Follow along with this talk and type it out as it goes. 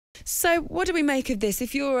So what do we make of this?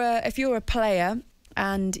 If you're a player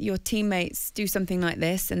and your teammates do something like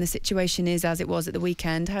this and the situation is as it was at the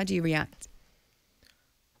weekend, how do you react?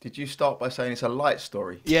 Did you start by saying it's a light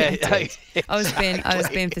story? Yeah, I was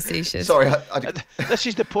being facetious. Sorry, this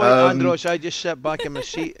is the point, Andros. I just sit back in my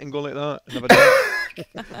seat and go like that. Never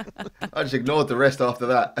done. I just ignored the rest after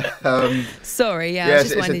that. Sorry, I was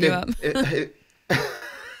just winding you up.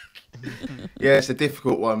 Yeah, it's a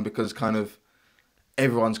difficult one because kind of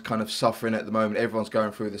everyone's kind of suffering at the moment. Everyone's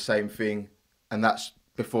going through the same thing, and that's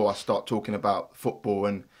before I start talking about football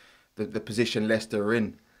and the position Leicester are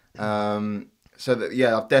in. So that,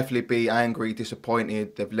 yeah, I'll definitely be angry,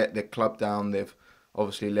 disappointed. They've let their club down. They've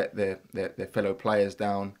obviously let their fellow players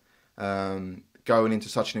down. Going into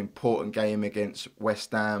such an important game against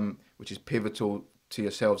West Ham, which is pivotal to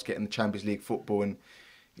yourselves getting the Champions League football, and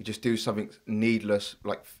you just do something needless.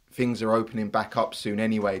 Like, things are opening back up soon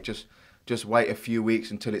anyway. Just wait a few weeks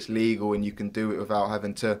until it's legal and you can do it without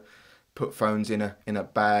having to put phones in a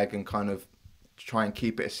bag and kind of try and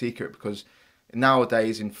keep it a secret, because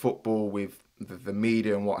nowadays in football, with the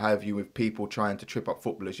media and what have you, with people trying to trip up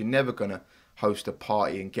footballers, you're never going to host a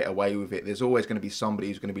party and get away with it. There's always going to be somebody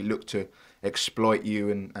who's going to be looked to exploit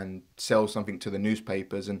you and sell something to the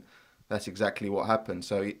newspapers, and that's exactly what happened.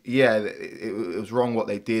 So yeah, it was wrong what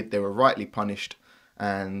they did. They were rightly punished,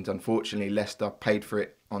 and unfortunately Leicester paid for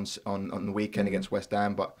it on the weekend against West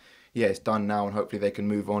Ham. But yeah, it's done now, and hopefully they can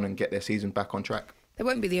move on and get their season back on track. They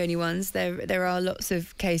won't be the only ones. There are lots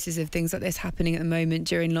of cases of things like this happening at the moment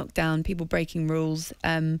during lockdown, people breaking rules.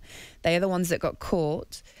 They are the ones that got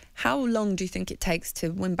caught. How long do you think it takes to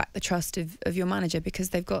win back the trust of your manager? Because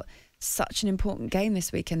they've got such an important game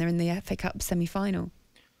this weekend. They're in the FA Cup semi-final.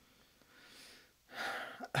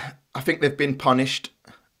 I think they've been punished.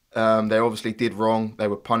 They obviously did wrong. They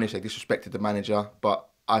were punished. They disrespected the manager. But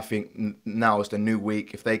I think now is the new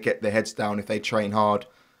week. If they get their heads down, if they train hard,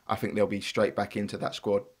 I think they'll be straight back into that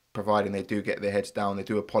squad, providing they do get their heads down, they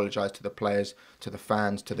do apologise to the players, to the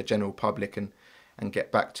fans, to the general public, and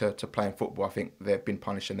get back to playing football. I think they've been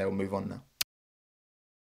punished and they'll move on now.